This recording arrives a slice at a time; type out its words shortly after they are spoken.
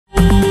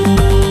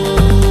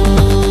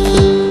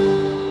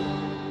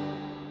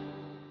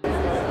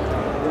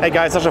Hey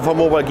guys, Sasha from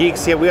Mobile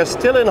Geeks here. We are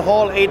still in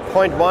Hall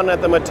 8.1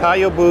 at the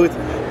Mateio booth,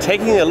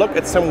 taking a look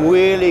at some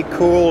really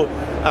cool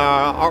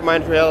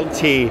augmented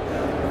reality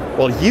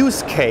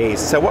use case.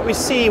 So what we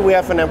see, we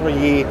have an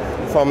employee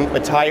from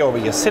Mateio over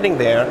here sitting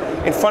there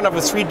in front of a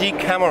 3D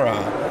camera.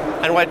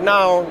 And right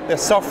now, the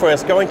software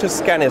is going to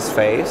scan his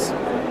face.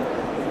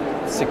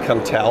 As you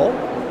can tell.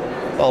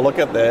 Oh, look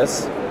at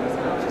this.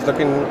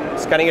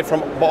 It's scanning it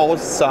from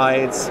both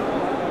sides,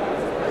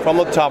 from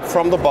the top,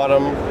 from the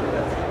bottom.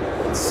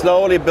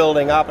 Slowly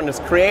building up, and it's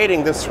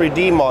creating this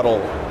 3D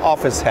model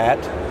of his head.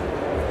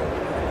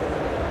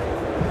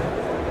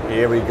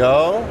 Here we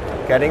go,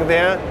 getting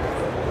there.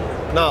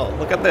 Now,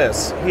 look at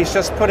this. He's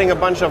just putting a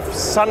bunch of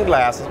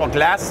sunglasses, or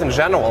glasses in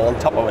general, on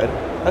top of it.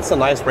 That's a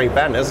nice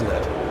Ray-Ban, isn't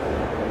it?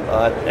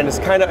 And it's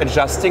kind of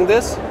adjusting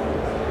this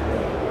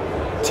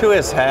to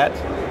his head.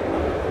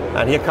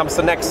 And here comes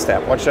the next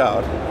step, watch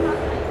out.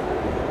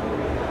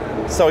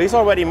 So he's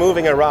already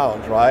moving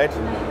around, right?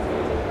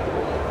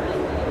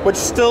 Which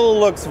still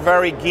looks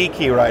very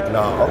geeky right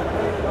now.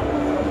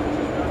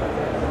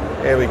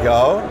 Here we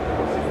go.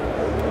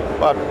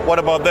 But what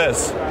about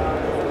this?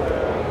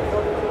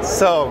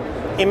 So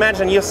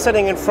imagine you're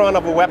sitting in front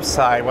of a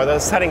website where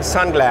they're selling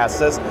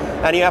sunglasses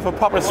and you have a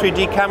proper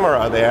 3D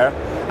camera there.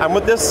 And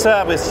with this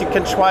service, you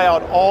can try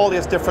out all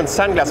these different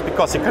sunglasses,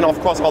 because you can of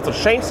course also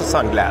change the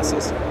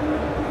sunglasses.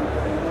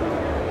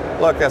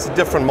 Look, there's a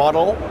different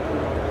model.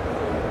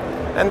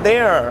 And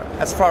they're,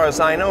 as far as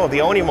I know,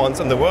 the only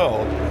ones in the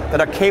world that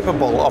are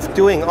capable of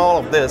doing all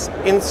of this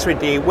in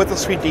 3D with a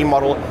 3D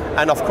model,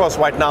 and of course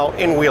right now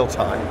in real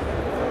time.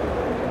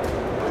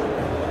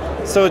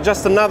 So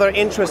just another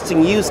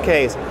interesting use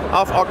case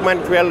of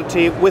augmented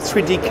reality with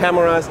 3D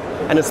cameras,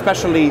 and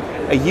especially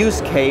a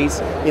use case,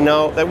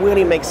 that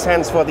really makes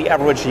sense for the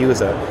average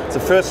user. It's a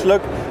first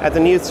look at the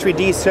new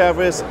 3D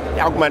service,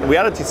 the augmented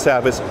reality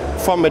service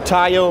from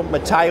Mateio.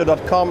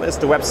 Mateio.com is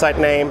the website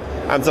name.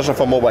 I'm Sasha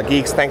from Mobile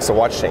Geeks. Thanks for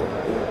watching.